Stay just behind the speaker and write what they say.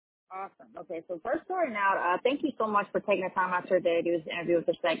Awesome. Okay, so first starting out, thank you so much for taking the time out your day to do this interview with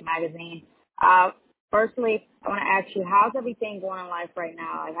the Sec Magazine. Uh, Firstly, I want to ask you, how's everything going in life right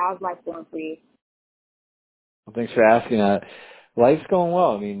now? Like, how's life going for you? Well, thanks for asking. Life's going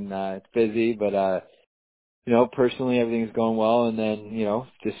well. I mean, it's busy, but personally everything's going well. And then,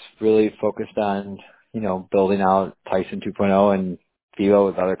 just really focused on, building out Tyson 2.0 and Philo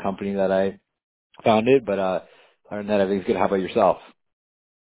with other company that I founded. But other than that, everything's good. How about yourself?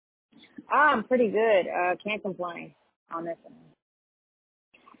 I'm pretty good. Can't complain on this one.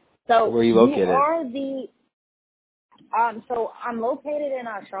 So Where are you you located? are so I'm located in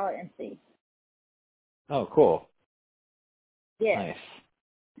Charlotte, NC. Oh, cool. Yeah. Nice.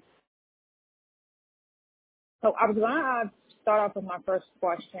 So I was going to start off with my first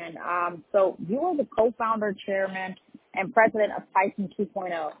question. So you are the co-founder, chairman, and president of Tyson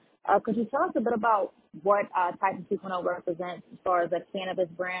 2.0. Could you tell us a bit about what Tyson 2.0 represents as far as a cannabis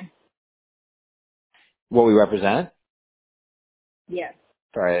brand? What we represent? Yes.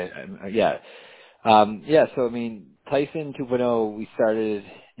 Sorry. Yeah. So I mean, Tyson 2.0, we started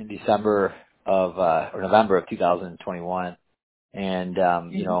in December or November of 2021. And,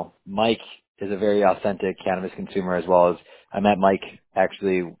 Hmm. Mike is a very authentic cannabis consumer, as well as I met Mike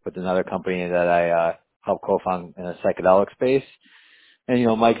actually with another company that I helped co-found in a psychedelic space. And,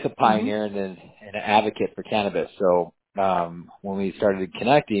 Mike's a Hmm. pioneer and an advocate for cannabis. So, when we started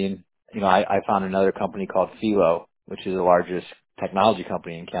connecting, I found another company called Philo, which is the largest technology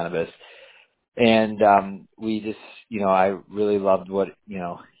company in cannabis. And we just, I really loved what,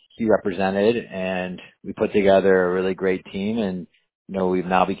 he represented, and we put together a really great team. And, we've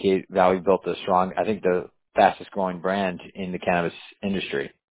now we've built a strong, I think the fastest growing brand in the cannabis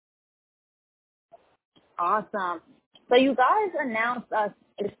industry. Awesome. So you guys announced an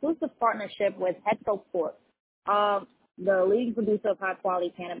exclusive partnership with Hexo Corp, the leading producer of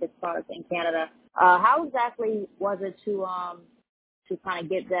high-quality cannabis products in Canada. How exactly was it to kind of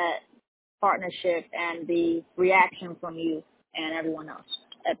get that partnership and the reaction from you and everyone else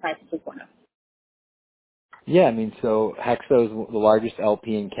at Tyson 2.0? Yeah, I mean, so Hexo is the largest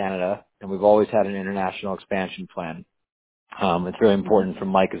LP in Canada, and we've always had an international expansion plan. It's really Mm-hmm. important for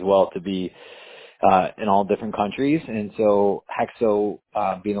Mike as well to be in all different countries. And so Hexo,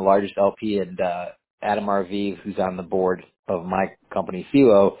 being the largest LP, and Adam Arviv, who's on the board of my company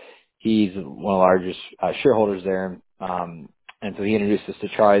Philo, he's one of the largest shareholders there. And so he introduced us to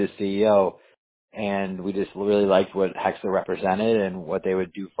Charlie, the CEO, and we just really liked what Hexo represented and what they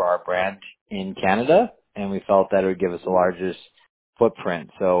would do for our brand in Canada. And we felt that it would give us the largest footprint.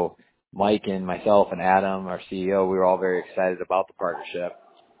 So Mike and myself and Adam, our CEO, we were all very excited about the partnership.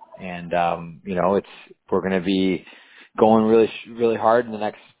 And we're going to be going really hard in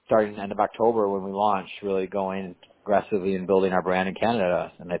the starting end of October when we launch, really going aggressively and building our brand in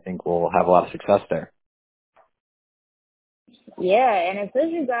Canada. And I think we'll have a lot of success there. Yeah, and it says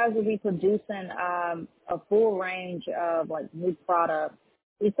you guys will be producing a full range of like new products.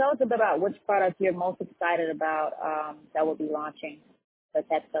 Can you tell us a bit about which products you're most excited about that will be launching with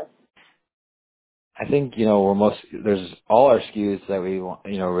Hexo? I think, there's all our SKUs that we want,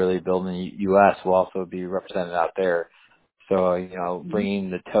 really build in the U.S. will also be represented out there. So, bringing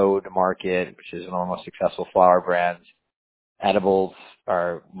the Toad to market, which is one of the most successful flower brands, edibles,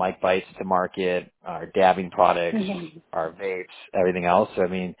 our Mike Bites to market, our dabbing products, Mm-hmm. our vapes, everything else. So, I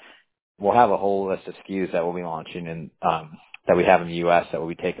mean, we'll have a whole list of SKUs that we'll be launching and that we have in the U.S. that will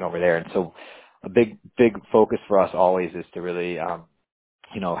be taken over there. And so a big focus for us always is to really,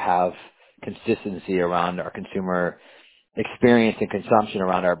 have consistency around our consumer experience and consumption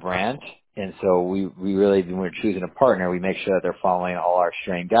around our brand. And so we really, when we're choosing a partner, we make sure that they're following all our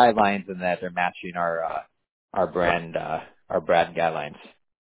strain guidelines and that they're matching our brand guidelines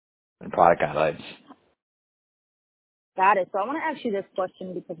and product guidelines. Got it. So I want to ask you this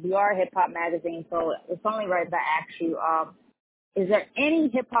question because we are a hip hop magazine, so it's only right that I ask you. Is there any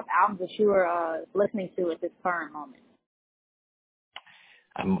hip hop albums that you are listening to at this current moment?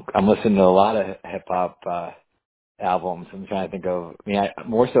 I'm listening to a lot of hip hop albums. I'm trying to think of,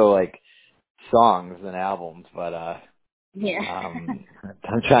 more so like songs than albums, but Yeah.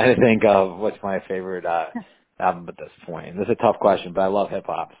 I'm trying to think of what's my favorite album at this point. This is a tough question, but I love hip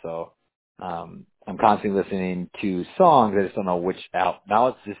hop, so I'm constantly listening to songs. I just don't know which album. Now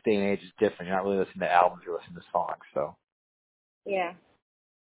it's this day and age is different. You're not really listening to albums; you're listening to songs. So Yeah.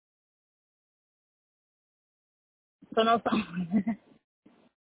 So no song.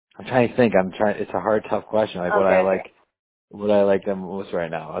 I'm trying to think. It's a hard, tough question. Like Okay, okay. what I like the most right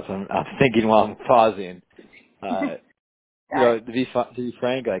now. That's what I'm thinking while I'm pausing. Uh, Got it. to be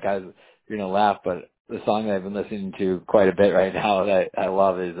frank, like you're gonna laugh, but the song that I've been listening to quite a bit right now that I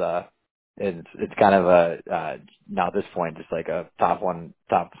love is it's kind of a now at this point just like a top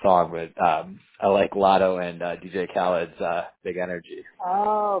song, but I like Lotto and DJ Khaled's Big Energy.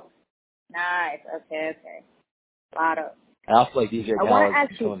 Oh, nice. Okay. Lotto. I also like DJ I want to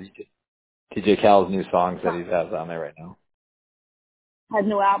Khaled's ask some you, of DJ Khaled's new songs that he has on there right now. his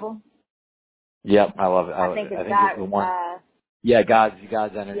new album. Yep, I love it. I think I it's think got, the one, yeah, God's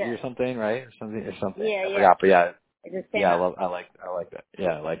Energy yeah, or something, right? Or something. I yeah. forgot, but yeah, It just came yeah, out. I like that.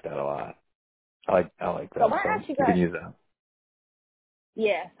 Yeah, I like that a lot. I like So I that. want to So ask you you can guys, use that.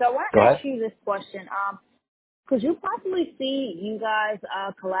 yeah. So I want Go to ahead. ask you this question. Could you possibly see you guys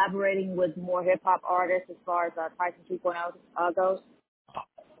collaborating with more hip hop artists as far as Tyson 2.0 goes?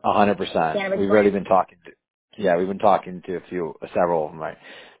 100%. Cannabis We've already brand. been talking to, yeah, we've been talking to several of them, right?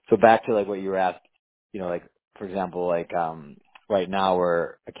 So back to like what you were asked, like, for example, like, right now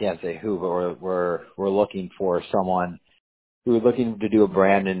I can't say who, but we're looking for someone who is looking to do a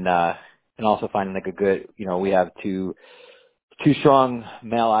brand and also finding like a good, we have two strong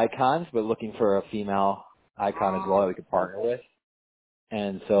male icons, but looking for a female icon as well that we could partner with.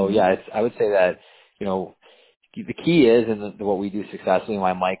 And so, Mm-hmm. yeah, I would say that, you know, the key is, and what we do successfully,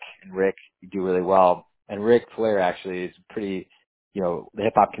 why Mike and Rick do really well, and Ric Flair actually is pretty, the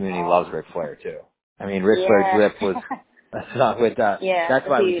hip hop community loves Ric Flair too. I mean, Ric Flair Yeah. Drip was a song with, Yeah, that's it's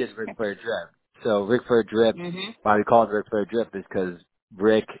why we huge. did Ric Flair Drip. So Ric Flair Drip, Mhm. why we call it Ric Flair Drip is because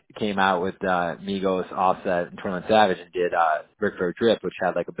Rick came out with, Migos, Offset, and 21 Savage and did, Ric Flair Drip, which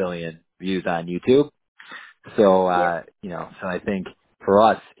had like 1 billion views on YouTube. So, Yep. so I think for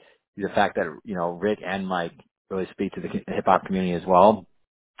us, the fact that, Rick and Mike really speak to the hip hop community as well,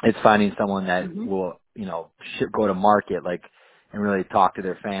 it's finding someone that Mhm. will, go to market, like, and really talk to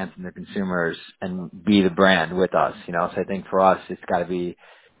their fans and their consumers and be the brand with us, So I think for us, it's got to be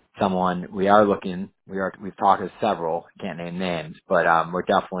someone we've talked to several, can't name names, but, we're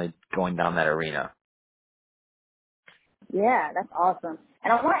definitely going down that arena. Yeah, that's awesome.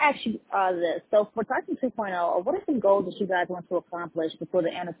 And I want to ask you this. So for Tyson 2.0, what are some goals that you guys want to accomplish before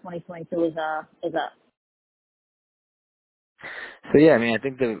the end of 2022 is up? So yeah, I mean, I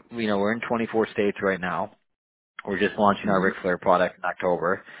think that, we're in 24 states right now. We're just launching our Mhm. Ric Flair product in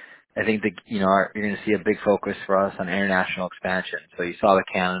October. I think that, you're going to see a big focus for us on international expansion. So you saw the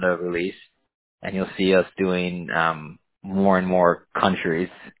Canada release, and you'll see us doing more and more countries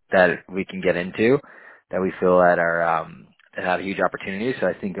that we can get into that we feel that are that have a huge opportunity. So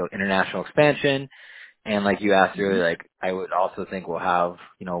I think international expansion, and like you asked Mhm. earlier, like I would also think we'll have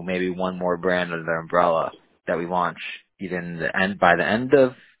maybe one more brand under the umbrella that we launch either by the end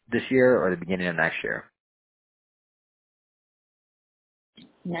of this year or the beginning of next year.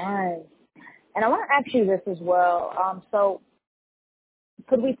 Nice. And I want to ask you this as well. So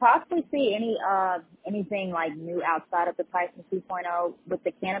could we possibly see anything like new outside of the Tyson 2.0 with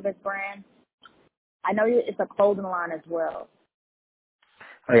the cannabis brand? I know it's a clothing line as well.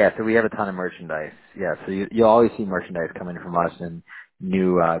 Oh yeah, so we have a ton of merchandise. Yeah, so you'll always see merchandise coming from us and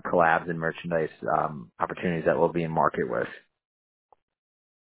new collabs and merchandise opportunities that we'll be in market with.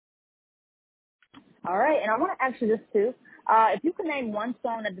 All right, and I want to ask you this too. If you could name one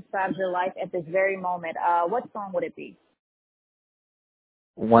song that describes your life at this very moment, what song would it be?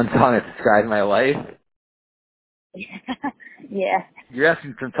 One song that describes my life. Yeah. You're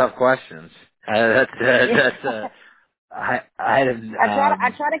asking some tough questions. That's I didn't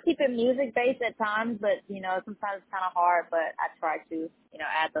I try to keep it music based at times, but sometimes it's kind of hard. But I try to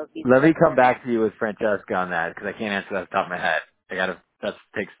add those beats let me here come and there. back to you with Francesca on that because I can't answer that off the top of my head. That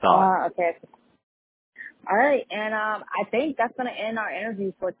takes thought. Okay. All right, and I think that's going to end our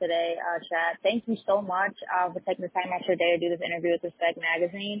interview for today, Chad. Thank you so much for taking the time out your day to do this interview with Respect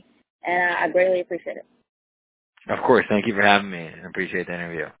Magazine, and I greatly appreciate it. Of course, thank you for having me and appreciate the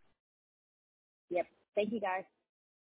interview. Yep. Thank you, guys.